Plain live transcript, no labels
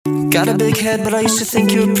Got a big head, but I used to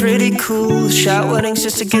think you were pretty cool. Shot weddings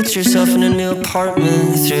just to get yourself in a new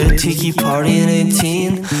apartment. Threw a tiki party at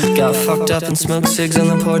 18. Got fucked up and smoked cigs on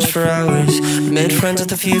the porch for hours. Made friends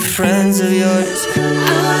with a few friends of yours. I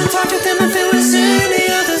wanna talk to them if it was any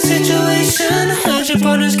other situation. Heard your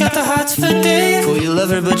partner's got the hots for days. Cool, you love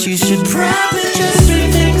her, but you should probably just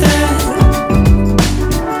rethink that.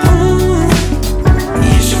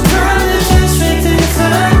 You should probably just rethink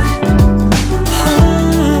that.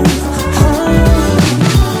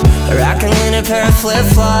 Rockin' in a pair of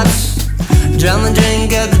flip-flops, drum and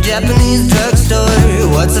drink at the Japanese drugstore.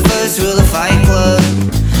 What's the first rule of Fight Club?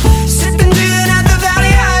 Sippin' gin at the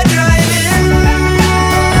Valley High Drive-In.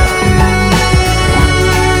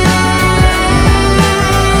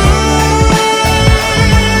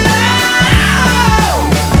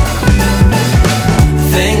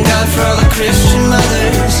 Thank God for all the Christian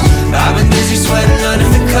mothers. I've been busy sweating under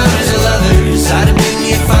the covers of lovers. I'd have been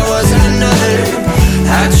you if I wasn't another.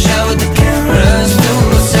 I'd shout with the cameras,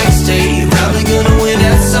 film a sex tape. Probably gonna win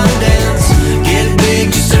at Sundance. Get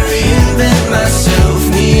big just to reinvent myself.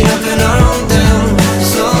 Meet up in our own town.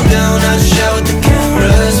 Slow down, I'd shout with the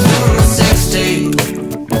cameras. Film a sex tape.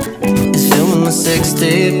 Is filming my sex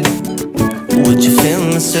tape? Would you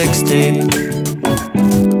film my sex tape?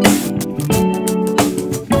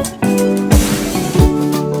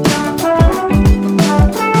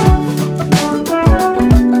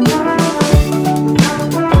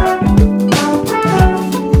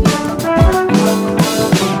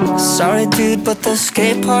 Sorry dude, but the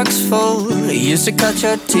skate park's full. I used to cut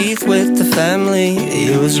your teeth with the family.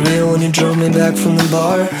 It was real when you drove me back from the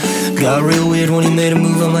bar. Got real weird when you made a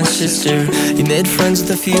move on my sister. You made friends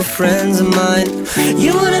with a few friends of mine.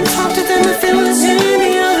 You wouldn't talk to them if it was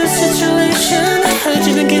any other situation. I heard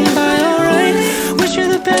you've been getting by alright. Wish you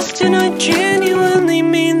the best and I genuinely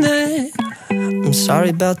mean that. I'm sorry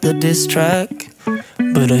about the diss track,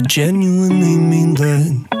 but I genuinely mean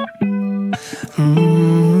that. And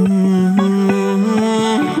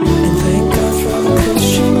thank God for all the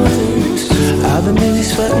Christian mothers. I've been busy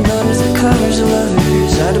sweating up